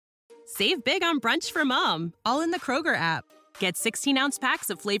Save big on brunch for mom, all in the Kroger app. Get 16-ounce packs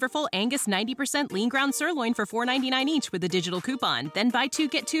of flavorful Angus 90% lean ground sirloin for $4.99 each with a digital coupon. Then buy 2,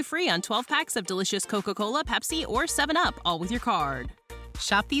 get 2 free on 12 packs of delicious Coca-Cola, Pepsi, or 7-Up, all with your card.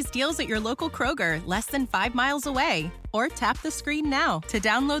 Shop these deals at your local Kroger, less than 5 miles away. Or tap the screen now to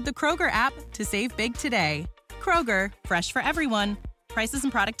download the Kroger app to save big today. Kroger, fresh for everyone. Prices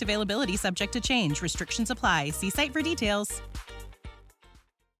and product availability subject to change. Restrictions apply. See site for details.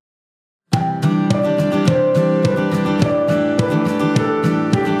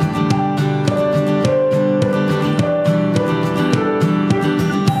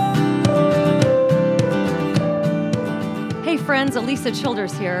 Hey friends, Elisa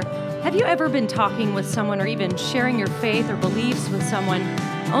Childers here. Have you ever been talking with someone or even sharing your faith or beliefs with someone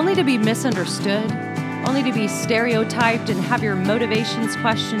only to be misunderstood, only to be stereotyped and have your motivations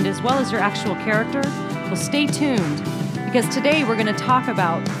questioned as well as your actual character? Well, stay tuned, because today we're going to talk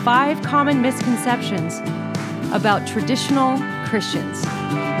about 5 common misconceptions about traditional Christians.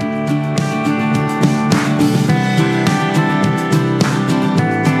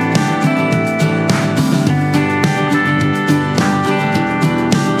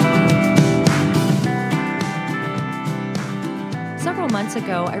 Months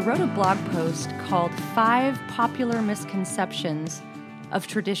ago, I wrote a blog post called 5 Popular Misconceptions of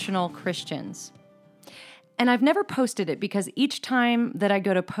Traditional Christians. And I've never posted it because each time that I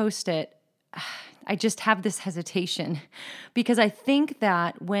go to post it, I just have this hesitation, because I think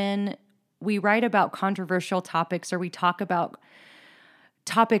that when we write about controversial topics or we talk about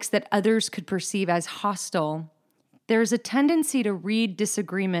topics that others could perceive as hostile, there's a tendency to read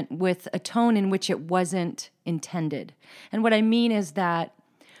disagreement with a tone in which it wasn't intended. And what I mean is that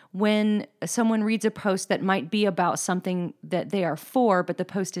when someone reads a post that might be about something that they are for, but the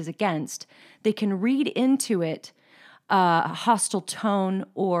post is against, they can read into it a hostile tone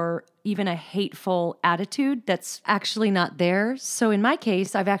or even a hateful attitude that's actually not there. So in my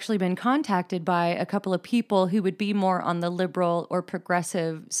case, I've actually been contacted by a couple of people who would be more on the liberal or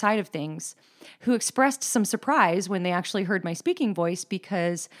progressive side of things, who expressed some surprise when they actually heard my speaking voice,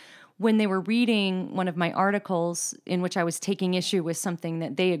 because when they were reading one of my articles in which I was taking issue with something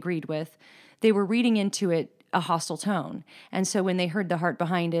that they agreed with, they were reading into it a hostile tone. And so when they heard the heart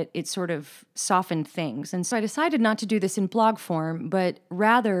behind it, it sort of softened things. And so I decided not to do this in blog form, but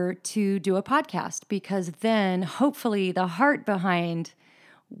rather to do a podcast, because then hopefully the heart behind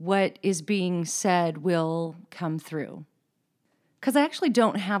what is being said will come through. Because I actually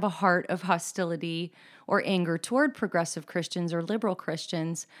don't have a heart of hostility or anger toward progressive Christians or liberal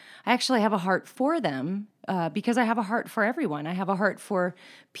Christians. I actually have a heart for them because I have a heart for everyone. I have a heart for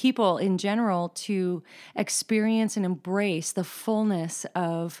people in general to experience and embrace the fullness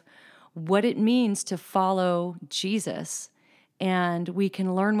of what it means to follow Jesus. And we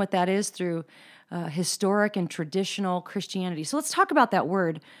can learn what that is through historic and traditional Christianity. So let's talk about that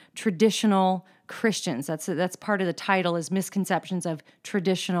word, traditional Christians. That's part of the title, is Misconceptions of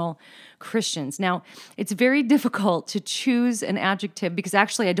Traditional Christians. Now, it's very difficult to choose an adjective, because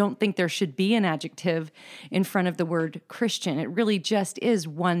actually I don't think there should be an adjective in front of the word Christian. It really just is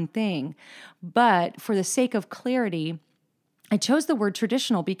one thing. But for the sake of clarity, I chose the word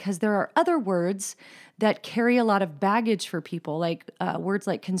traditional because there are other words that carry a lot of baggage for people, like words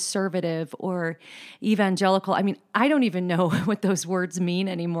like conservative or evangelical. I mean, I don't even know what those words mean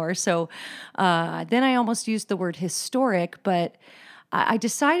anymore. So then I almost used the word historic, but I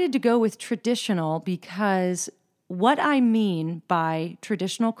decided to go with traditional because what I mean by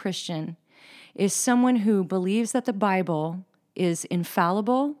traditional Christian is someone who believes that the Bible is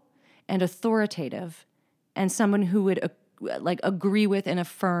infallible and authoritative, and someone who would agree with and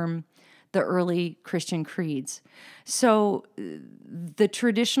affirm the early Christian creeds. So the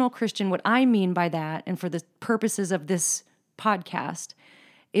traditional Christian, what I mean by that, and for the purposes of this podcast,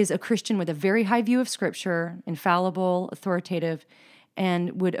 is a Christian with a very high view of Scripture, infallible, authoritative,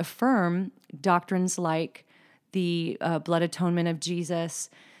 and would affirm doctrines like the blood atonement of Jesus,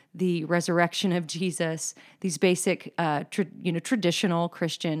 the resurrection of Jesus, these basic traditional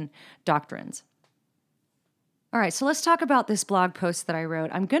Christian doctrines. All right, so let's talk about this blog post that I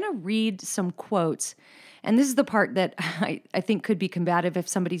wrote. I'm going to read some quotes, and this is the part that I think could be combative if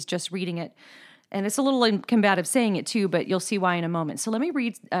somebody's just reading it. And it's a little combative saying it too, but you'll see why in a moment. So let me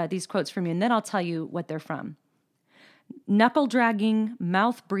read these quotes from you, and then I'll tell you what they're from. Knuckle-dragging,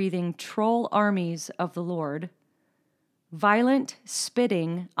 mouth-breathing troll armies of the Lord, violent,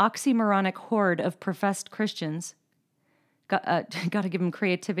 spitting, oxymoronic horde of professed Christians. Got to give them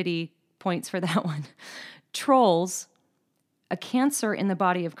creativity points for that one. Trolls, a cancer in the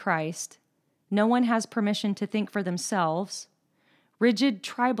body of Christ. No one has permission to think for themselves. rigid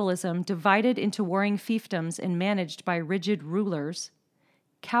tribalism divided into warring fiefdoms and managed by rigid rulers,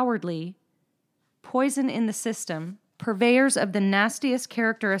 cowardly, poison in the system, purveyors of the nastiest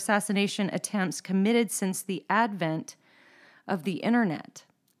character assassination attempts committed since the advent of the internet.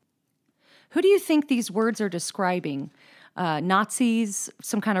 Who do you think these words are describing? Nazis,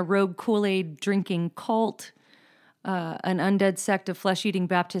 some kind of rogue Kool-Aid drinking cult, an undead sect of flesh-eating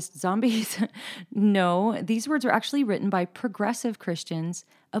Baptist zombies? No, these words are actually written by progressive Christians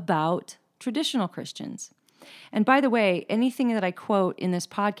about traditional Christians. And by the way, anything that I quote in this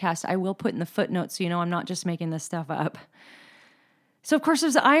podcast, I will put in the footnotes so you know I'm not just making this stuff up. So, of course,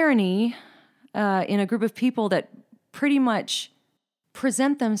 there's irony in a group of people that pretty much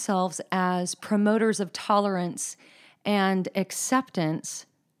present themselves as promoters of tolerance and acceptance,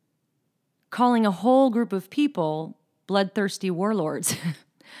 calling a whole group of people bloodthirsty warlords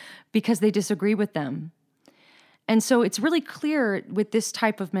because they disagree with them. And so it's really clear with this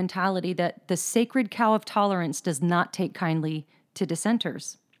type of mentality that the sacred cow of tolerance does not take kindly to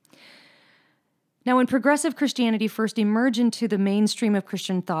dissenters. Now, when progressive Christianity first emerged into the mainstream of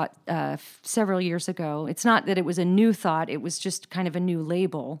Christian thought several years ago, it's not that it was a new thought, it was just kind of a new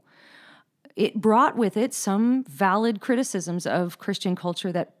label. It brought with it some valid criticisms of Christian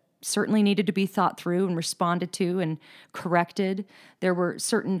culture that certainly needed to be thought through and responded to and corrected. There were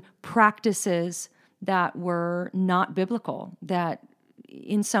certain practices that were not biblical, that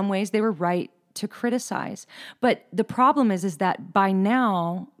in some ways they were right to criticize. But the problem is that by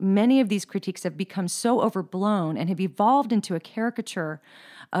now, many of these critiques have become so overblown and have evolved into a caricature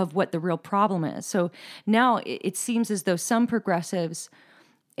of what the real problem is. So now it seems as though some progressives,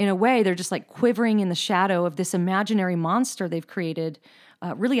 in a way, they're just like quivering in the shadow of this imaginary monster they've created,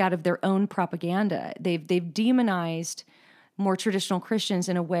 really out of their own propaganda. They've demonized more traditional Christians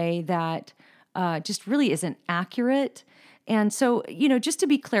in a way that just really isn't accurate. And so, just to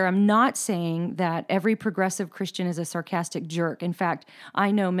be clear, I'm not saying that every progressive Christian is a sarcastic jerk. In fact,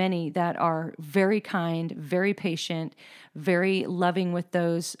 I know many that are very kind, very patient, very loving with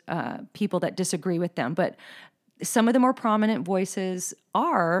those people that disagree with them. But some of the more prominent voices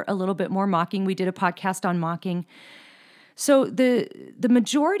are a little bit more mocking. We did a podcast on mocking. So the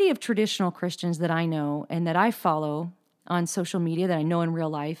majority of traditional Christians that I know and that I follow on social media, that I know in real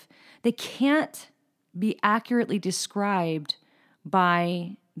life, they can't be accurately described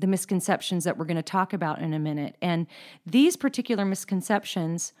by the misconceptions that we're going to talk about in a minute. And these particular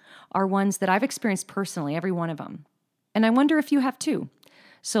misconceptions are ones that I've experienced personally, every one of them. And I wonder if you have too.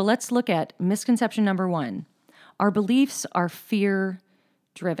 So let's look at misconception number 1. Our beliefs are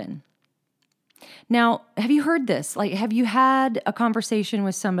fear-driven. Now, have you heard this? Like, have you had a conversation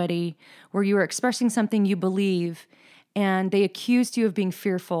with somebody where you were expressing something you believe and they accused you of being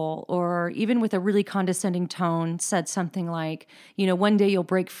fearful, or even with a really condescending tone said something like, one day you'll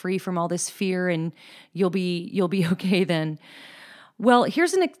break free from all this fear and you'll be okay then? Well,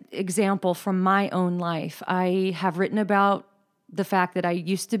 here's an example from my own life. I have written about the fact that I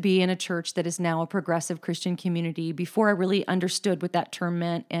used to be in a church that is now a progressive Christian community before I really understood what that term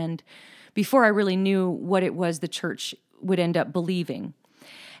meant and before I really knew what it was the church would end up believing.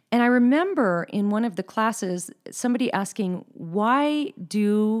 And I remember in one of the classes, somebody asking, why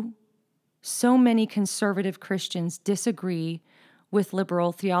do so many conservative Christians disagree with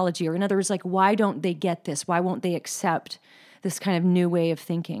liberal theology? Or in other words, like, why don't they get this? Why won't they accept this kind of new way of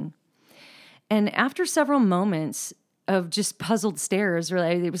thinking? And after several moments of just puzzled stares,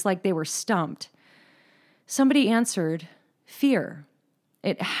 really, it was like they were stumped. Somebody answered, fear.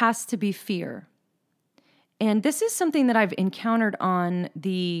 It has to be fear. And this is something that I've encountered on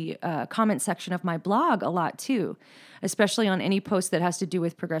the comment section of my blog a lot too, especially on any post that has to do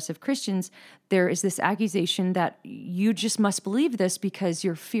with progressive Christians. There is this accusation that you just must believe this because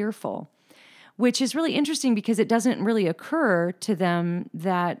you're fearful, which is really interesting because it doesn't really occur to them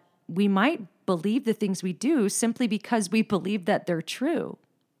that we might believe the things we do simply because we believe that they're true.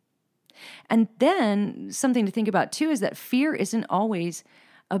 And then something to think about too is that fear isn't always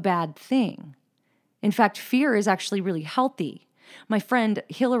a bad thing. In fact, fear is actually really healthy. My friend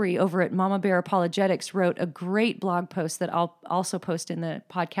Hillary over at Mama Bear Apologetics wrote a great blog post that I'll also post in the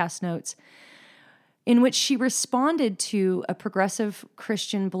podcast notes, in which she responded to a progressive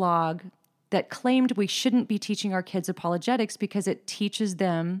Christian blog that claimed we shouldn't be teaching our kids apologetics because it teaches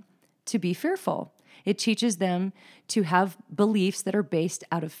them to be fearful. It teaches them to have beliefs that are based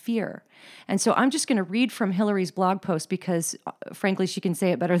out of fear. And so I'm just going to read from Hillary's blog post because, frankly, she can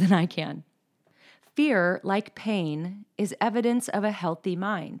say it better than I can. Fear, like pain, is evidence of a healthy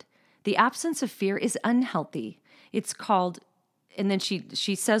mind. The absence of fear is unhealthy. It's called, and then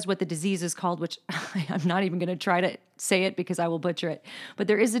she says what the disease is called, which I'm not even going to try to say it because I will butcher it. But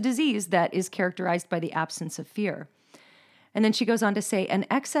there is a disease that is characterized by the absence of fear. And then she goes on to say, an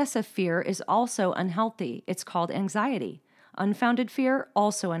excess of fear is also unhealthy. It's called anxiety. Unfounded fear,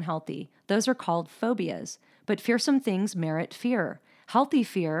 also unhealthy. Those are called phobias. But fearsome things merit fear. Healthy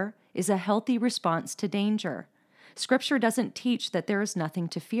fear is a healthy response to danger. Scripture doesn't teach that there is nothing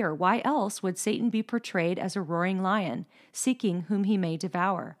to fear. Why else would Satan be portrayed as a roaring lion, seeking whom he may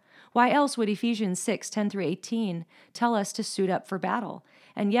devour? Why else would Ephesians 6:10-18 tell us to suit up for battle?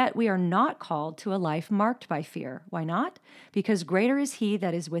 And yet we are not called to a life marked by fear. Why not? Because greater is he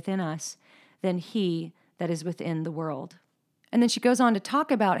that is within us than he that is within the world. And then she goes on to talk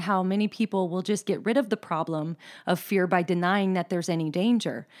about how many people will just get rid of the problem of fear by denying that there's any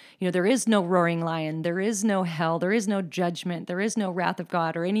danger. There is no roaring lion, there is no hell, there is no judgment, there is no wrath of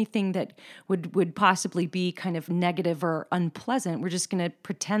God or anything that would possibly be kind of negative or unpleasant. We're just going to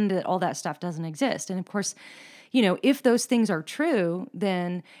pretend that all that stuff doesn't exist. And of course, if those things are true,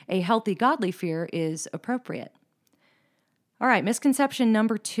 then a healthy, godly fear is appropriate. All right, misconception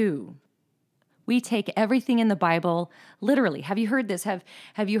number 2. We take everything in the Bible literally. Have you heard this?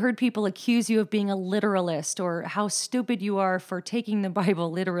 Have you heard people accuse you of being a literalist or how stupid you are for taking the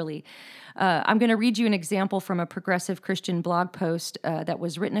Bible literally? I'm going to read you an example from a progressive Christian blog post that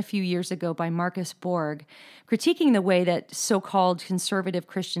was written a few years ago by Marcus Borg, critiquing the way that so-called conservative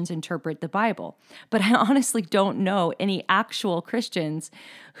Christians interpret the Bible. But I honestly don't know any actual Christians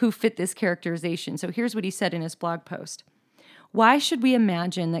who fit this characterization. So here's what he said in his blog post. Why should we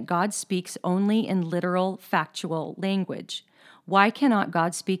imagine that God speaks only in literal, factual language? Why cannot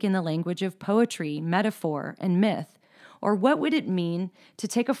God speak in the language of poetry, metaphor, and myth? Or what would it mean to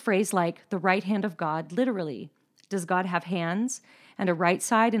take a phrase like the right hand of God literally? Does God have hands and a right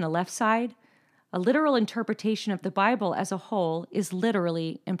side and a left side? A literal interpretation of the Bible as a whole is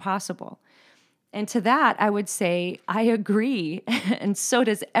literally impossible. And to that, I would say, I agree. And so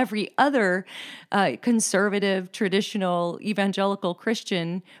does every other conservative, traditional, evangelical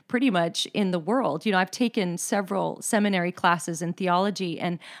Christian pretty much in the world. I've taken several seminary classes in theology,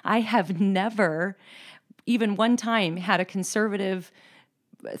 and I have never, even one time, had a conservative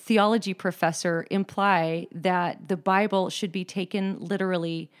theology professor imply that the Bible should be taken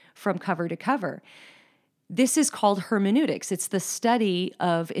literally from cover to cover. This is called hermeneutics. It's the study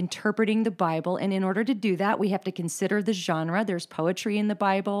of interpreting the Bible. And in order to do that, we have to consider the genre. There's poetry in the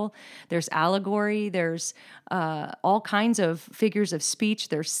Bible. There's allegory. There's all kinds of figures of speech.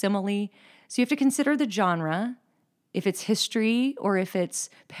 There's simile. So you have to consider the genre, if it's history or if it's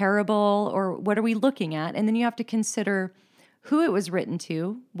parable or what are we looking at. And then you have to consider who it was written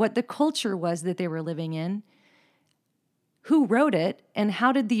to, what the culture was that they were living in, who wrote it, and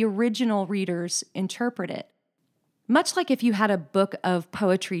how did the original readers interpret it? Much like if you had a book of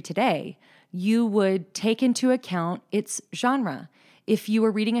poetry today, you would take into account its genre. If you were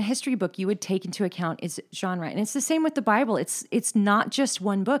reading a history book, you would take into account its genre. And it's the same with the Bible. It's not just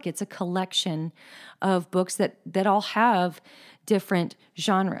one book. It's a collection of books that all have different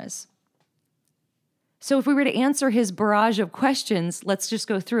genres. So if we were to answer his barrage of questions, let's just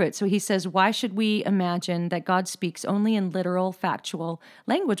go through it. So he says, why should we imagine that God speaks only in literal, factual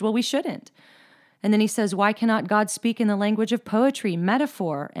language? Well, we shouldn't. And then he says, why cannot God speak in the language of poetry,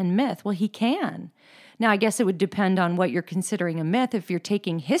 metaphor, and myth? Well, he can. Now, I guess it would depend on what you're considering a myth. If you're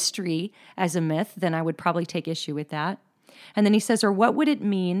taking history as a myth, then I would probably take issue with that. And then he says, or what would it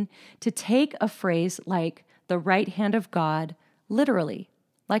mean to take a phrase like the right hand of God literally?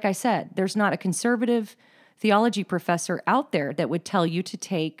 Like I said, there's not a conservative theology professor out there that would tell you to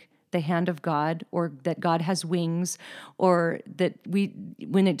take the hand of God or that God has wings or that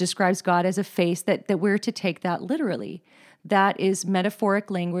when it describes God as a face, that we're to take that literally. That is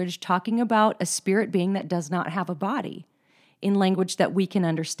metaphoric language talking about a spirit being that does not have a body in language that we can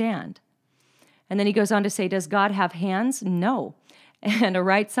understand. And then he goes on to say, does God have hands? No. And a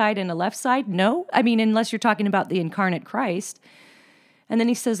right side and a left side? No. I mean, unless you're talking about the incarnate Christ. And then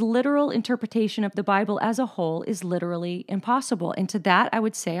he says, literal interpretation of the Bible as a whole is literally impossible. And to that, I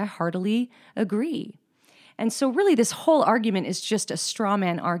would say I heartily agree. And so really this whole argument is just a straw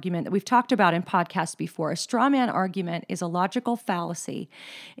man argument that we've talked about in podcasts before. A straw man argument is a logical fallacy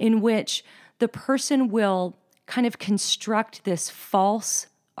in which the person will kind of construct this false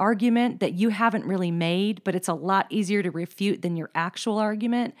argument that you haven't really made, but it's a lot easier to refute than your actual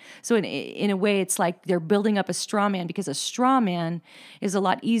argument. So in a way, it's like they're building up a straw man because a straw man is a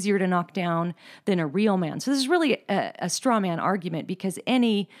lot easier to knock down than a real man. So this is really a straw man argument because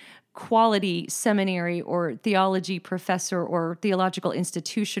any quality seminary or theology professor or theological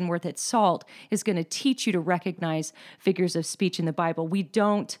institution worth its salt is going to teach you to recognize figures of speech in the Bible. We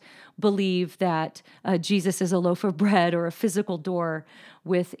don't believe that Jesus is a loaf of bread or a physical door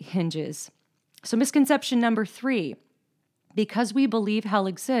with hinges. So misconception number 3, because we believe hell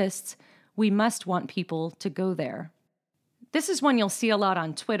exists, we must want people to go there. This is one you'll see a lot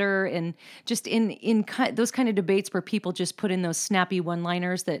on Twitter and just in those kind of debates where people just put in those snappy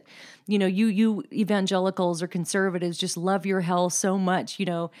one-liners that, you evangelicals or conservatives just love your hell so much,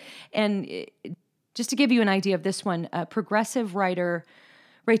 And just to give you an idea of this one, a progressive writer,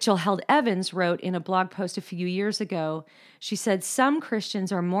 Rachel Held Evans, wrote in a blog post a few years ago, she said, "Some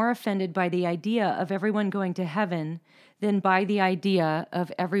Christians are more offended by the idea of everyone going to heaven than by the idea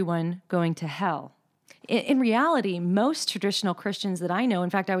of everyone going to hell." In reality, most traditional Christians that I know, in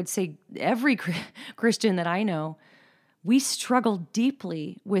fact, I would say every Christian that I know, we struggle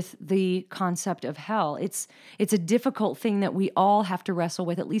deeply with the concept of hell. It's a difficult thing that we all have to wrestle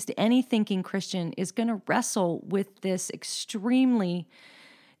with. At least any thinking Christian is going to wrestle with this extremely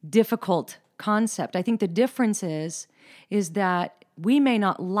difficult concept. I think the difference is that we may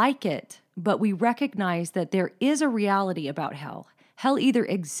not like it, but we recognize that there is a reality about hell. Hell either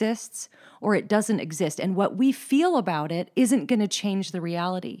exists or it doesn't exist. And what we feel about it isn't going to change the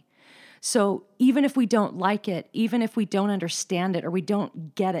reality. So even if we don't like it, even if we don't understand it or we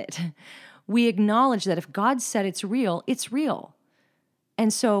don't get it, we acknowledge that if God said it's real, it's real.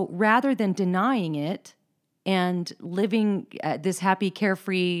 And so rather than denying it and living this happy,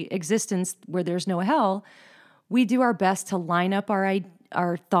 carefree existence where there's no hell, we do our best to line up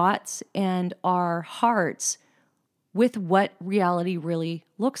our thoughts and our hearts with what reality really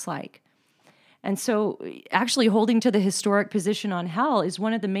looks like. And so actually holding to the historic position on hell is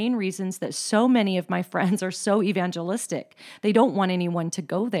one of the main reasons that so many of my friends are so evangelistic. They don't want anyone to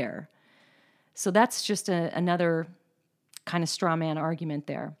go there. So that's just another kind of straw man argument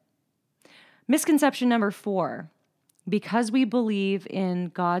there. Misconception number 4, because we believe in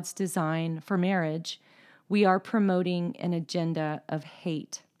God's design for marriage, we are promoting an agenda of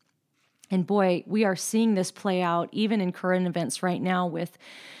hate. And boy, we are seeing this play out even in current events right now with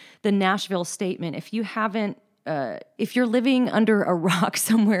the Nashville Statement. If you're living under a rock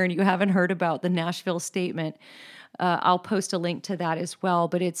somewhere and you haven't heard about the Nashville Statement, I'll post a link to that as well.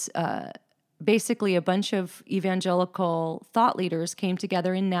 But it's basically a bunch of evangelical thought leaders came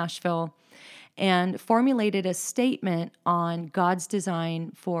together in Nashville and formulated a statement on God's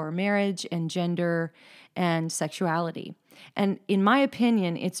design for marriage and gender and sexuality. And in my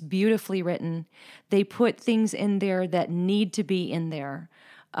opinion, it's beautifully written. They put things in there that need to be in there.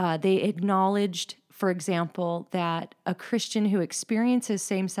 They acknowledged, for example, that a Christian who experiences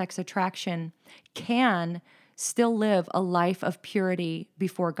same-sex attraction can still live a life of purity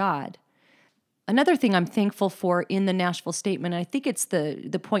before God. Another thing I'm thankful for in the Nashville Statement, and I think it's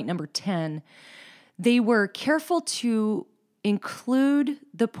the point number 10, they were careful to include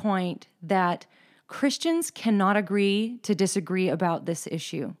the point that Christians cannot agree to disagree about this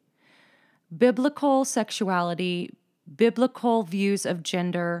issue. Biblical sexuality, biblical views of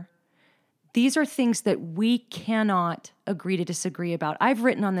gender, these are things that we cannot agree to disagree about. I've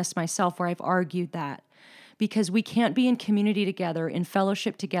written on this myself where I've argued that because we can't be in community together, in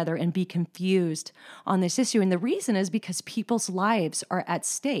fellowship together, and be confused on this issue. And the reason is because people's lives are at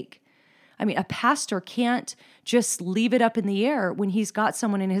stake. I mean, a pastor can't just leave it up in the air when he's got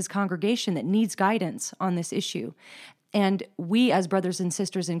someone in his congregation that needs guidance on this issue. And we as brothers and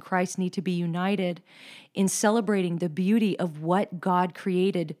sisters in Christ need to be united in celebrating the beauty of what God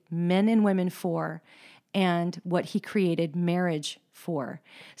created men and women for and what he created marriage for.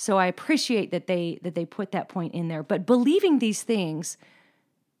 So I appreciate that they put that point in there. But believing these things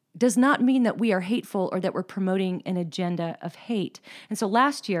does not mean that we are hateful or that we're promoting an agenda of hate. And so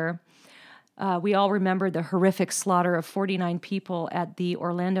last year, we all remember the horrific slaughter of 49 people at the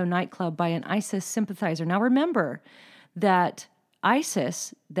Orlando nightclub by an ISIS sympathizer. Now remember that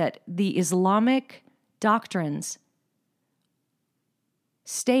ISIS, that the Islamic doctrines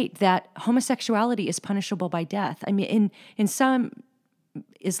state that homosexuality is punishable by death. I mean, in some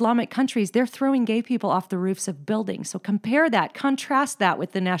Islamic countries, they're throwing gay people off the roofs of buildings. So contrast that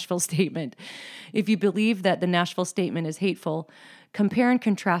with the Nashville Statement. If you believe that the Nashville Statement is hateful, compare and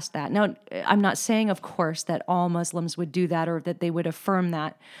contrast that. Now, I'm not saying, of course, that all Muslims would do that or that they would affirm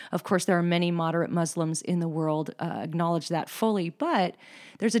that. Of course, there are many moderate Muslims in the world acknowledge that fully, but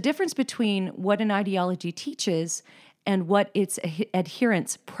there's a difference between what an ideology teaches and what its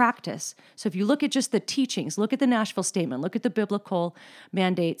adherents practice. So if you look at just the teachings, look at the Nashville Statement, look at the biblical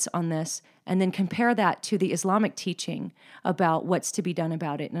mandates on this, and then compare that to the Islamic teaching about what's to be done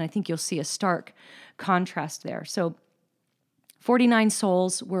about it. And I think you'll see a stark contrast there. So 49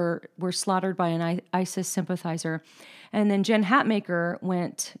 souls were slaughtered by an ISIS sympathizer. And then Jen Hatmaker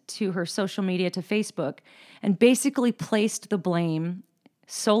went to her social media, to Facebook, and basically placed the blame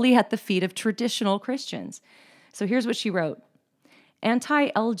solely at the feet of traditional Christians. So here's what she wrote.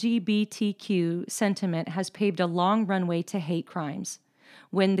 Anti-LGBTQ sentiment has paved a long runway to hate crimes.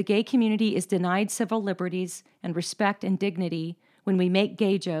 When the gay community is denied civil liberties and respect and dignity, when we make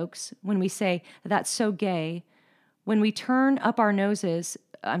gay jokes, when we say, that's so gay, when we turn our noses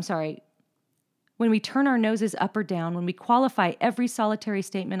up or down, when we qualify every solitary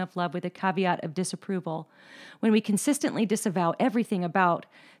statement of love with a caveat of disapproval, when we consistently disavow everything about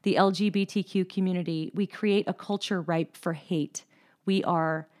the LGBTQ community, we create a culture ripe for hate. We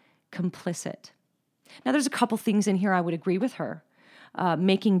are complicit. Now, there's a couple things in here I would agree with her.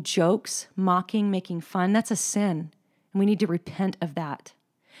 Making jokes, mocking, making fun, that's a sin, and we need to repent of that.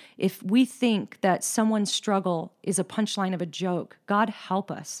 If we think that someone's struggle is a punchline of a joke, God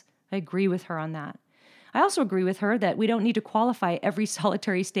help us. I agree with her on that. I also agree with her that we don't need to qualify every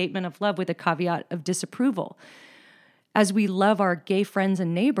solitary statement of love with a caveat of disapproval. As we love our gay friends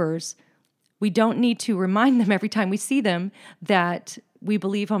and neighbors, we don't need to remind them every time we see them that we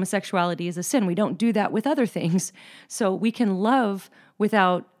believe homosexuality is a sin. We don't do that with other things. So we can love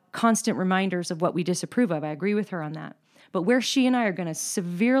without constant reminders of what we disapprove of. I agree with her on that. But where she and I are going to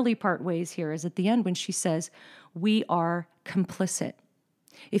severely part ways here is at the end when she says, we are complicit.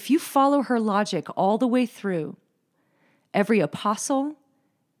 If you follow her logic all the way through, every apostle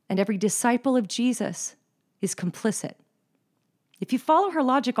and every disciple of Jesus is complicit. If you follow her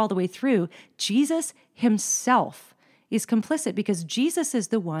logic all the way through, Jesus himself is complicit because Jesus is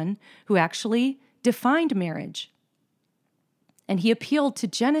the one who actually defined marriage. And he appealed to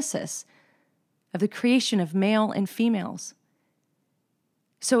Genesis of the creation of male and females.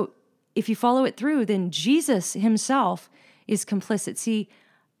 So if you follow it through, then Jesus himself is complicit. See,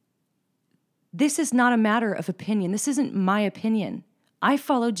 this is not a matter of opinion. This isn't my opinion. I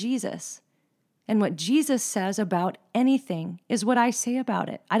follow Jesus. And what Jesus says about anything is what I say about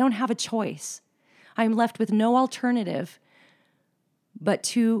it. I don't have a choice. I'm left with no alternative but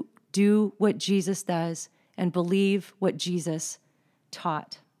to do what Jesus does and believe what Jesus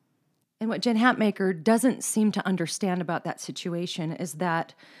taught. And what Jen Hatmaker doesn't seem to understand about that situation is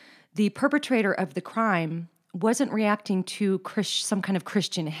that the perpetrator of the crime wasn't reacting to some kind of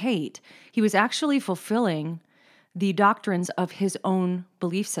Christian hate. He was actually fulfilling the doctrines of his own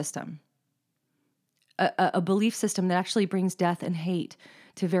belief system, a belief system that actually brings death and hate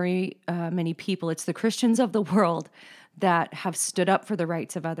to very many people. It's the Christians of the world that have stood up for the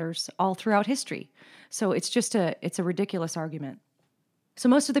rights of others all throughout history. So it's a ridiculous argument. So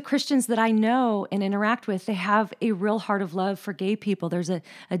most of the Christians that I know and interact with, they have a real heart of love for gay people. There's a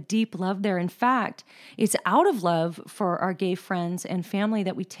deep love there. In fact, it's out of love for our gay friends and family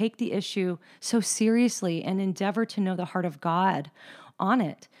that we take the issue so seriously and endeavor to know the heart of God on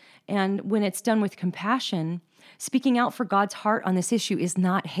it. And when it's done with compassion, speaking out for God's heart on this issue is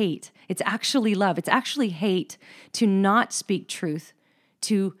not hate. It's actually love. It's actually hate to not speak truth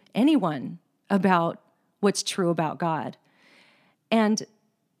to anyone about what's true about God. And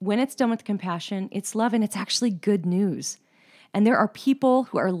when it's done with compassion, it's love and it's actually good news. And there are people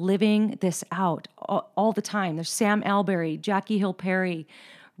who are living this out all the time. There's Sam Alberry, Jackie Hill Perry,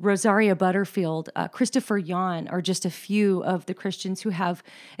 Rosaria Butterfield, Christopher Yon are just a few of the Christians who have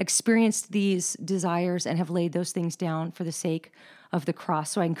experienced these desires and have laid those things down for the sake of the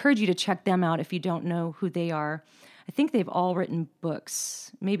cross. So I encourage you to check them out if you don't know who they are. I think they've all written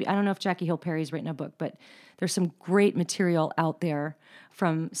books. Maybe, I don't know if Jackie Hill Perry's written a book, but there's some great material out there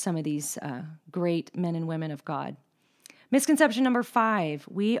from some of these great men and women of God. Misconception number 5,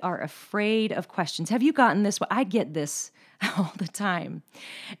 we are afraid of questions. Have you gotten this? I get this all the time.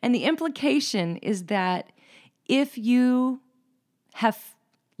 And the implication is that if you have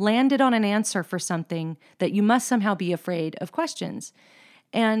landed on an answer for something, that you must somehow be afraid of questions.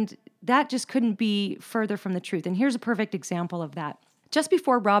 And that just couldn't be further from the truth. And here's a perfect example of that. Just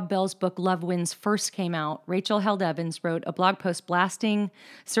before Rob Bell's book Love Wins first came out, Rachel Held Evans wrote a blog post blasting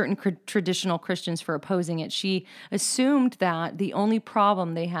certain traditional Christians for opposing it. She assumed that the only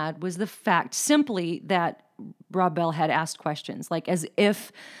problem they had was the fact simply that Rob Bell had asked questions, like as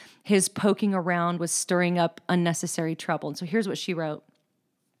if his poking around was stirring up unnecessary trouble. And so here's what she wrote.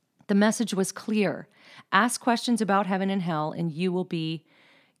 The message was clear. Ask questions about heaven and hell, and you will be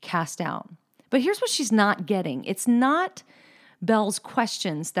cast out. But here's what she's not getting. It's not Bell's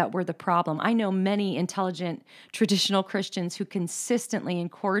questions that were the problem. I know many intelligent traditional Christians who consistently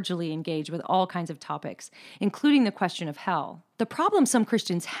and cordially engage with all kinds of topics, including the question of hell. The problem some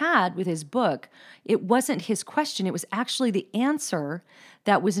Christians had with his book, it wasn't his question, it was actually the answer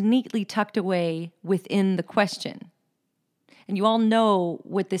that was neatly tucked away within the question. And you all know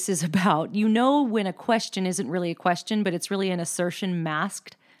what this is about. You know when a question isn't really a question, but it's really an assertion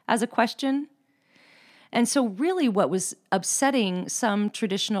masked as a question. And so really what was upsetting some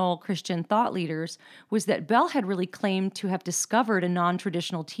traditional Christian thought leaders was that Bell had really claimed to have discovered a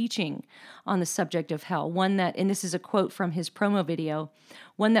non-traditional teaching on the subject of hell, one that, and this is a quote from his promo video,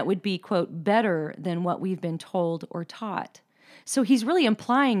 one that would be, quote, better than what we've been told or taught. So he's really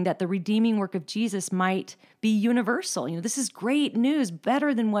implying that the redeeming work of Jesus might be universal. This is great news,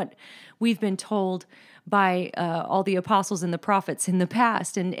 better than what we've been told by all the apostles and the prophets in the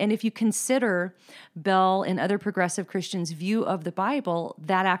past. And if you consider Bell and other progressive Christians' view of the Bible,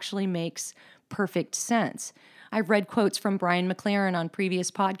 that actually makes perfect sense. I've read quotes from Brian McLaren on previous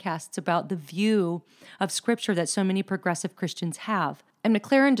podcasts about the view of Scripture that so many progressive Christians have. And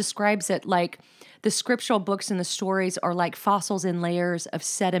McLaren describes it like the scriptural books and the stories are like fossils in layers of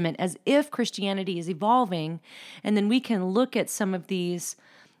sediment, as if Christianity is evolving. And then we can look at some of these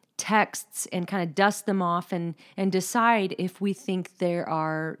texts and kind of dust them off and decide if we think they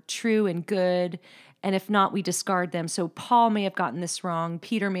are true and good, and if not, we discard them. So Paul may have gotten this wrong,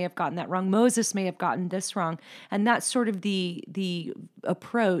 Peter may have gotten that wrong, Moses may have gotten this wrong, and that's sort of the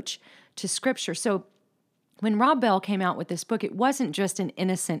approach to Scripture. So when Rob Bell came out with this book, it wasn't just an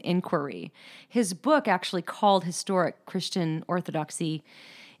innocent inquiry. His book actually called historic Christian orthodoxy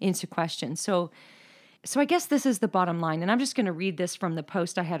into question. So I guess this is the bottom line, and I'm just going to read this from the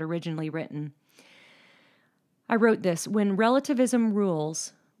post I had originally written. I wrote this: when relativism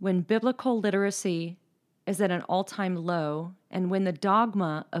rules, when biblical literacy is at an all-time low, and when the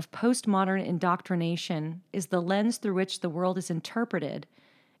dogma of postmodern indoctrination is the lens through which the world is interpreted,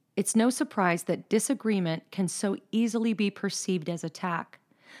 it's no surprise that disagreement can so easily be perceived as attack.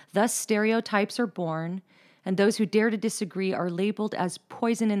 Thus, stereotypes are born, and those who dare to disagree are labeled as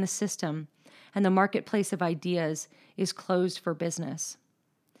poison in the system, and the marketplace of ideas is closed for business.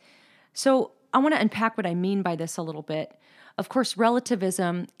 So I want to unpack what I mean by this a little bit. Of course,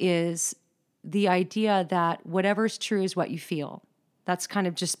 relativism is the idea that whatever's true is what you feel. That's kind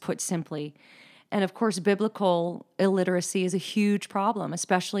of just put simply. And of course, biblical illiteracy is a huge problem,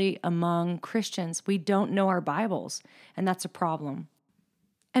 especially among Christians. We don't know our Bibles, and that's a problem.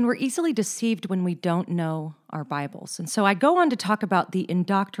 And we're easily deceived when we don't know our Bibles. And so I go on to talk about the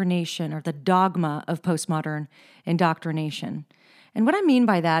indoctrination or the dogma of postmodern indoctrination. And what I mean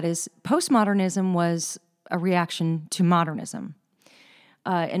by that is postmodernism was a reaction to modernism.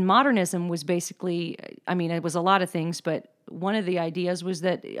 And modernism was basically, it was a lot of things, but one of the ideas was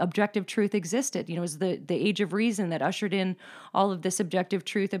that objective truth existed. It was the age of reason that ushered in all of this objective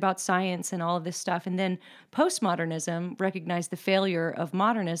truth about science and all of this stuff. And then postmodernism recognized the failure of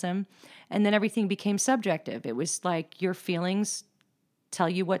modernism, and then everything became subjective. It was like your feelings tell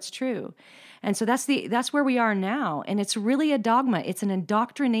you what's true. And so that's where we are now. And it's really a dogma. It's an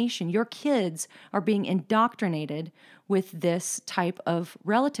indoctrination. Your kids are being indoctrinated with this type of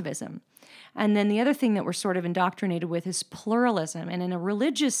relativism. And then the other thing that we're sort of indoctrinated with is pluralism. And in a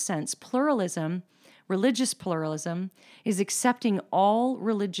religious sense, religious pluralism, is accepting all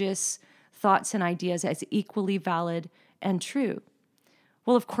religious thoughts and ideas as equally valid and true.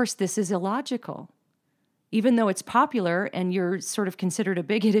 Well, of course, this is illogical, even though it's popular and you're sort of considered a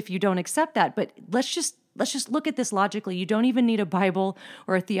bigot if you don't accept that. But let's just look at this logically. You don't even need a Bible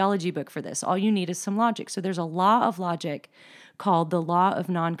or a theology book for this. All you need is some logic. So there's a law of logic called the law of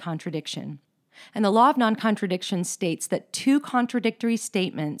non-contradiction. And the law of non-contradiction states that two contradictory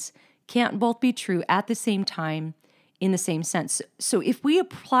statements can't both be true at the same time in the same sense. So if we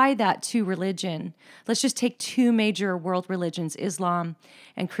apply that to religion, let's just take two major world religions, Islam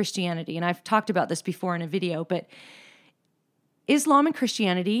and Christianity. And I've talked about this before in a video, but Islam and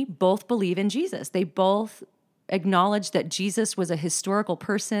Christianity both believe in Jesus. They both acknowledge that Jesus was a historical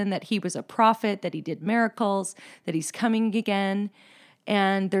person, that he was a prophet, that he did miracles, that he's coming again.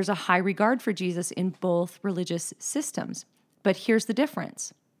 And there's a high regard for Jesus in both religious systems. But here's the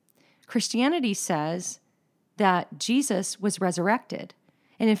difference. Christianity says that Jesus was resurrected.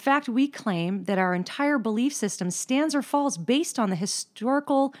 And in fact, we claim that our entire belief system stands or falls based on the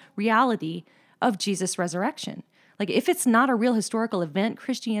historical reality of Jesus' resurrection. Like, if it's not a real historical event,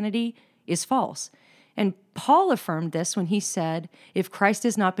 Christianity is false. And Paul affirmed this when he said, if Christ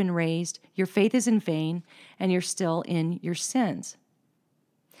has not been raised, your faith is in vain, and you're still in your sins.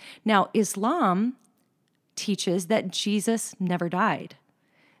 Now, Islam teaches that Jesus never died,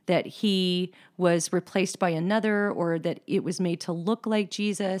 that he was replaced by another, or that it was made to look like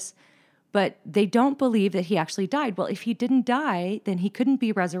Jesus, but they don't believe that he actually died. Well, if he didn't die, then he couldn't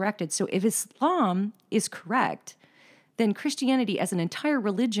be resurrected. So if Islam is correct, then Christianity as an entire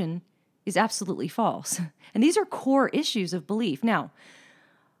religion is absolutely false. And these are core issues of belief. Now,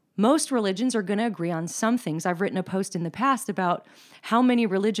 most religions are going to agree on some things. I've written a post in the past about how many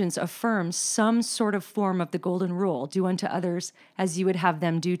religions affirm some sort of form of the golden rule, do unto others as you would have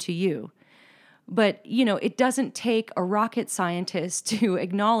them do to you. But, it doesn't take a rocket scientist to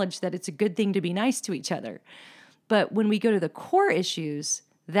acknowledge that it's a good thing to be nice to each other. But when we go to the core issues,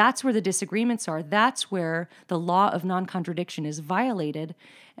 that's where the disagreements are. That's where the law of non-contradiction is violated,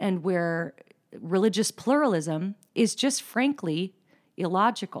 and where religious pluralism is just frankly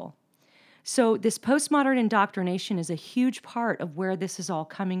illogical. So this postmodern indoctrination is a huge part of where this is all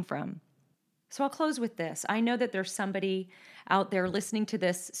coming from. So I'll close with this. I know that there's somebody out there listening to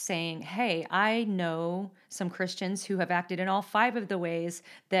this saying, hey, I know some Christians who have acted in all 5 of the ways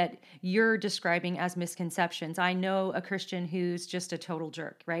that you're describing as misconceptions. I know a Christian who's just a total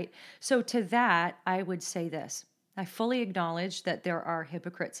jerk, right? So to that, I would say this. I fully acknowledge that there are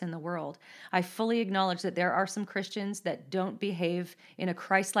hypocrites in the world. I fully acknowledge that there are some Christians that don't behave in a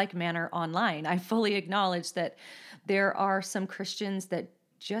Christ-like manner online. I fully acknowledge that there are some Christians that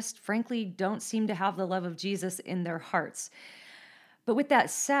just frankly don't seem to have the love of Jesus in their hearts. But with that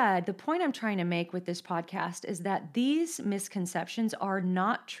said, the point I'm trying to make with this podcast is that these misconceptions are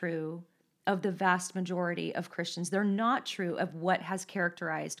not true of the vast majority of Christians. They're not true of what has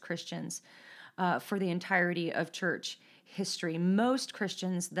characterized Christians for the entirety of church history. Most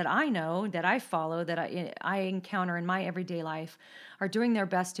Christians that I know, that I follow, that I encounter in my everyday life are doing their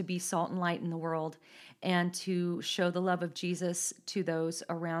best to be salt and light in the world and to show the love of Jesus to those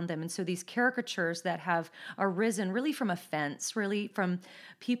around them. And so these caricatures that have arisen really from offense, really from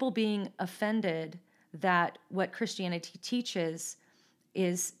people being offended that what Christianity teaches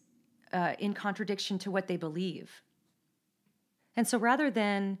is in contradiction to what they believe. And so rather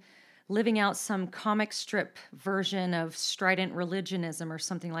than living out some comic strip version of strident religionism or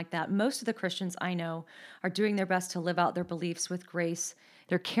something like that, most of the Christians I know are doing their best to live out their beliefs with grace.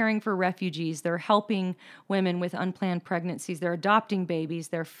 They're caring for refugees. They're helping women with unplanned pregnancies. They're adopting babies.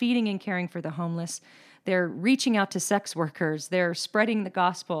 They're feeding and caring for the homeless. They're reaching out to sex workers. They're spreading the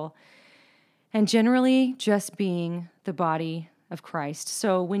gospel. And generally just being the body of Christ.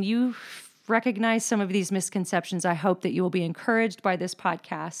 So when you recognize some of these misconceptions, I hope that you will be encouraged by this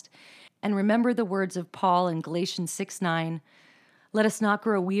podcast. And remember the words of Paul in Galatians 6:9, "Let us not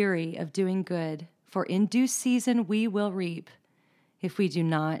grow weary of doing good, for in due season we will reap if we do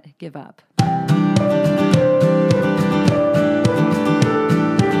not give up."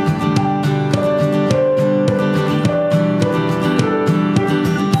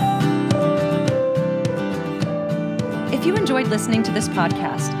 If you enjoyed listening to this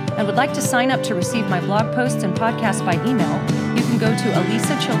podcast and would like to sign up to receive my blog posts and podcasts by email, you can go to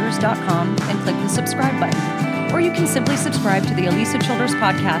alisachilders.com and click the subscribe button. Or you can simply subscribe to the Alisa Childers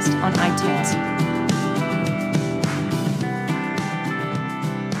podcast on iTunes.